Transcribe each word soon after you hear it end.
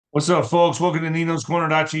What's up, folks? Welcome to Nino's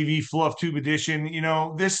Corner.tv Fluff Tube Edition.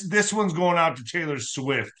 This one's going out to Taylor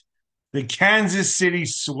Swift, the Kansas City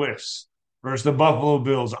Swifts versus the Buffalo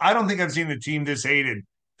Bills. I don't think I've seen a team this hated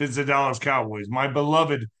since the Dallas Cowboys, my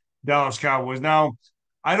beloved Dallas Cowboys. Now,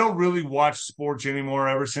 I don't really watch sports anymore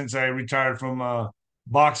ever since I retired from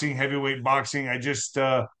boxing, heavyweight boxing. I've just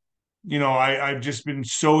been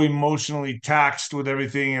so emotionally taxed with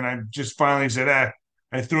everything, and I just finally said,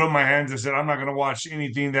 I threw up my hands and said, I'm not going to watch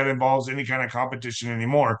anything that involves any kind of competition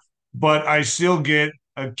anymore. But I still get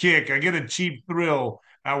a kick. I get a cheap thrill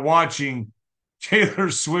at watching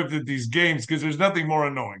Taylor Swift at these games because there's nothing more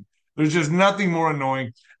annoying. There's just nothing more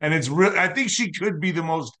annoying. And it's real. I think she could be the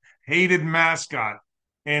most hated mascot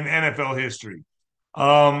in NFL history.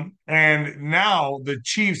 And now the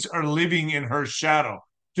Chiefs are living in her shadow.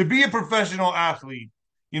 To be a professional athlete,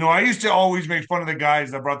 I used to always make fun of the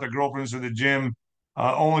guys that brought their girlfriends to the gym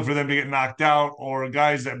only for them to get knocked out, or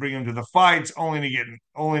guys that bring them to the fights only to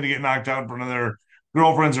get knocked out in front of their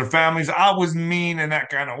girlfriends or families. I was mean in that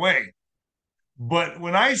kind of way. But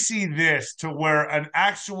when I see this to where an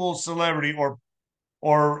actual celebrity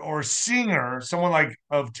or singer, someone like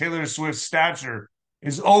of Taylor Swift's stature,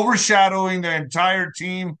 is overshadowing the entire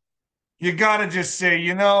team, you got to just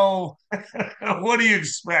say, what do you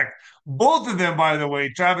expect? Both of them, by the way,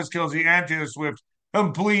 Travis Kelce and Taylor Swift,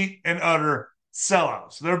 complete and utter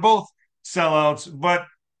sellouts. They're both sellouts, but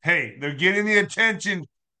hey, they're getting the attention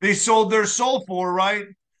they sold their soul for, right?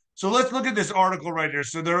 So let's look at this article right here.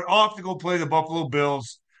 So they're off to go play the Buffalo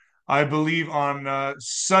Bills, I believe, on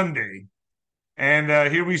Sunday. And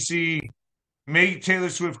here we see make Taylor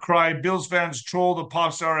Swift cry. Bills fans troll the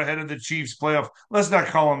pop star ahead of the Chiefs playoff. Let's not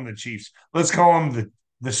call them the Chiefs. Let's call them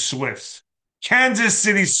the Swifts. Kansas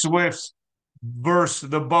City Swifts versus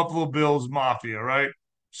the Buffalo Bills Mafia, right?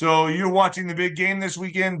 So you're watching the big game this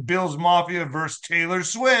weekend, Bills Mafia versus Taylor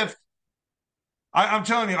Swift. I'm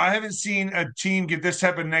telling you, I haven't seen a team get this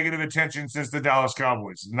type of negative attention since the Dallas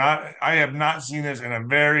Cowboys. I have not seen this in a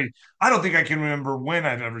very, I don't think I can remember when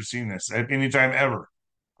I've ever seen this at any time ever.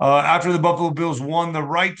 After the Buffalo Bills won the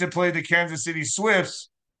right to play the Kansas City Swifts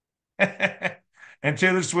and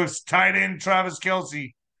Taylor Swift's tight end, Travis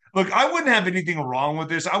Kelce. Look, I wouldn't have anything wrong with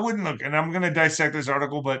this. I wouldn't look, and I'm going to dissect this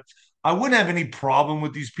article, but I wouldn't have any problem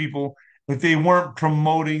with these people if they weren't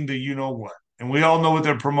promoting the you know what. And we all know what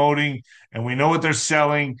they're promoting and we know what they're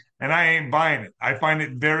selling, and I ain't buying it. I find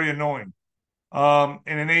it very annoying. In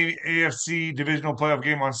an AFC divisional playoff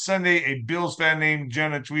game on Sunday, a Bills fan named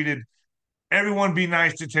Jenna tweeted, everyone be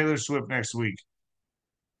nice to Taylor Swift next week.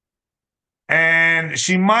 And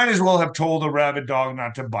she might as well have told a rabid dog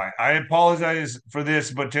not to bite. I apologize for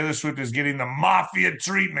this, but Taylor Swift is getting the mafia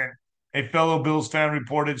treatment. A fellow Bills fan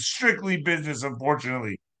reported strictly business,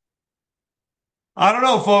 unfortunately. I don't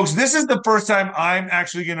know, folks. This is the first time I'm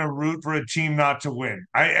actually going to root for a team not to win.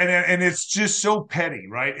 And it's just so petty,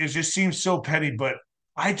 right? It just seems so petty, but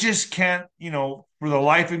I just can't, for the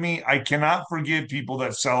life of me, I cannot forgive people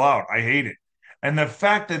that sell out. I hate it. And the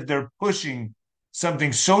fact that they're pushing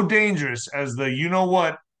something so dangerous as the you know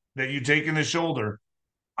what that you take in the shoulder,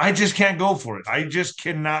 I just can't go for it. I just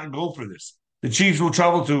cannot go for this. The Chiefs will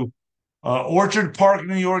travel to Orchard Park,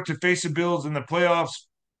 New York, to face the Bills in the playoffs,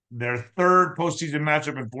 their third postseason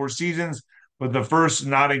matchup in 4 seasons, but the first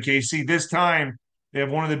not in KC. This time, they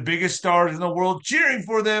have one of the biggest stars in the world cheering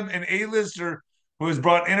for them, an A-lister who has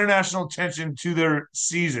brought international attention to their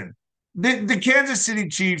season. The Kansas City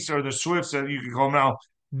Chiefs, or the Swifts, as you can call them now,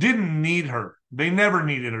 didn't need her. They never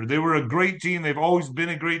needed her. They were a great team. They've always been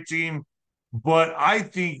a great team. But I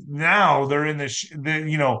think now they're in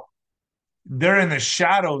they're in the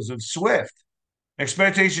shadows of Swift.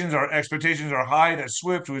 Expectations are high that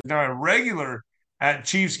Swift, who is now a regular at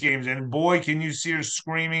Chiefs games, and boy, can you see her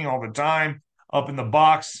screaming all the time up in the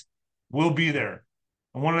box, will be there.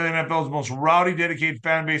 And one of the NFL's most rowdy, dedicated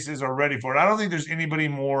fan bases are ready for it. I don't think there's anybody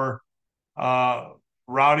more uh,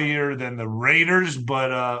 rowdier than the Raiders,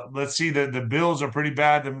 but let's see. The Bills are pretty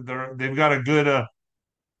bad. They've got a good,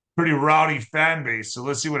 pretty rowdy fan base. So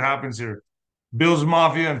let's see what happens here. Bills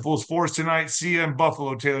Mafia in full force tonight. See you in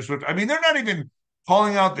Buffalo, Taylor Swift. I mean, they're not even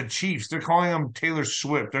calling out the Chiefs. They're calling them Taylor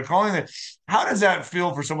Swift. They're calling it. How does that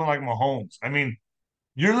feel for someone like Mahomes? I mean,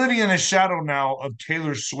 you're living in a shadow now of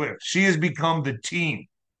Taylor Swift. She has become the team,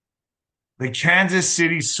 the Kansas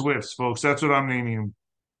City Swifts, folks. That's what I'm naming them.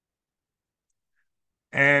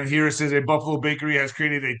 And here it says a Buffalo bakery has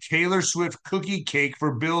created a Taylor Swift cookie cake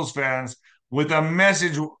for Bills fans with a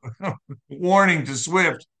message warning to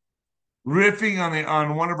Swift riffing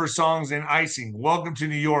on one of her songs in icing. Welcome to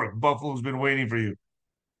New York. Buffalo's been waiting for you.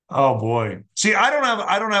 Oh boy. See,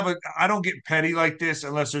 I don't get petty like this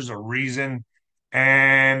unless there's a reason.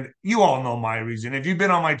 And you all know my reason. If you've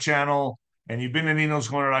been on my channel and you've been to Nino's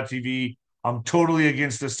Corner TV, I'm totally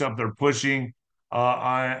against the stuff they're pushing.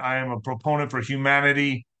 I am a proponent for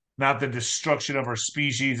humanity, not the destruction of our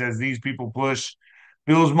species as these people push.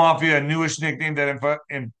 Bill's Mafia, a newish nickname that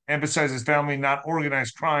emphasizes family, not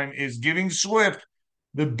organized crime, is giving Swift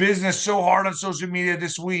the business so hard on social media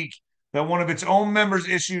this week that one of its own members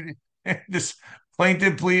issued this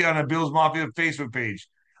plaintiff plea on a Bill's Mafia Facebook page.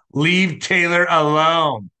 Leave Taylor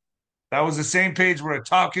alone. That was the same page where a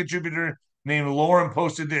top contributor named Lauren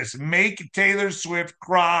posted this: Make Taylor Swift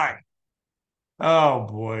cry. Oh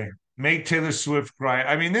boy. Make Taylor Swift cry.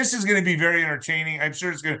 I mean, this is going to be very entertaining. I'm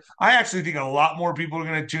sure it's going to, I actually think a lot more people are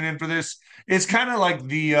going to tune in for this. It's kind of like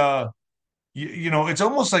it's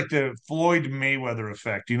almost like the Floyd Mayweather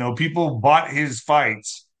effect. People bought his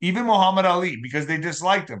fights, even Muhammad Ali, because they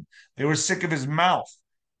disliked him. They were sick of his mouth.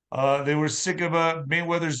 They were sick of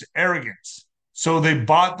Mayweather's arrogance. So they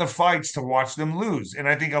bought the fights to watch them lose. And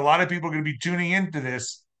I think a lot of people are going to be tuning into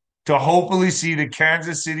this to hopefully see the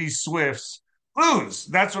Kansas City Swifts lose.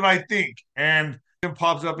 That's what I think. And it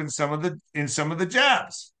pops up in some of the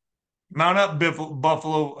jabs. Mount up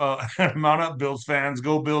Buffalo, Mount up Bills fans.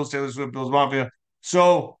 Go Bills, Taylor Swift, Bills Mafia.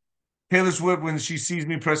 So Taylor Swift, when she sees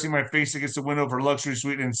me pressing my face against the window of her luxury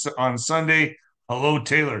suite on Sunday, hello,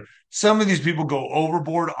 Taylor. Some of these people go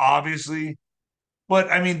overboard, obviously. But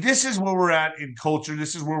I mean, this is where we're at in culture.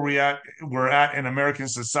 This is where we're at in American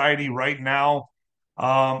society right now.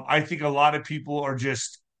 I think a lot of people are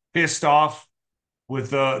just pissed off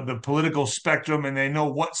with the political spectrum, and they know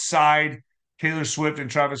what side Taylor Swift and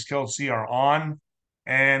Travis Kelce are on.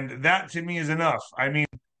 And that to me is enough. I mean,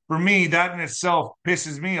 for me, that in itself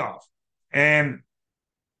pisses me off. And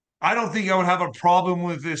I don't think I would have a problem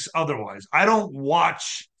with this otherwise. I don't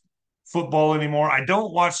watch football anymore. I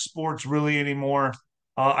don't watch sports really anymore.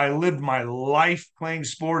 I lived my life playing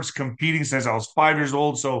sports, competing since I was 5 years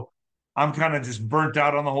old. So I'm kind of just burnt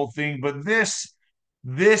out on the whole thing. But this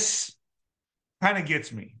kind of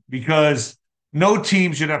gets me because no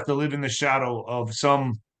team should have to live in the shadow of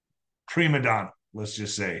some prima donna, let's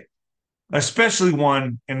just say, especially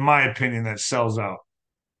one, in my opinion, that sells out.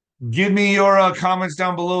 Give me your comments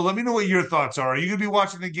down below. Let me know what your thoughts are. Are you going to be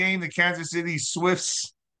watching the game, the Kansas City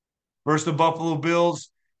Swifts versus the Buffalo Bills?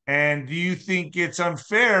 And do you think it's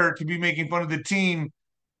unfair to be making fun of the team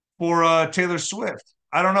for Taylor Swift?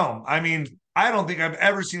 I don't know. I mean, I don't think I've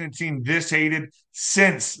ever seen a team this hated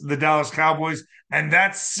since the Dallas Cowboys. And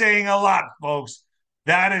that's saying a lot, folks.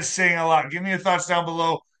 That is saying a lot. Give me your thoughts down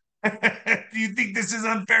below. Do you think this is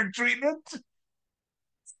unfair treatment?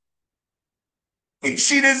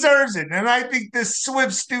 She deserves it. And I think the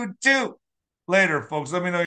Swifts do too. Later, folks. Let me know.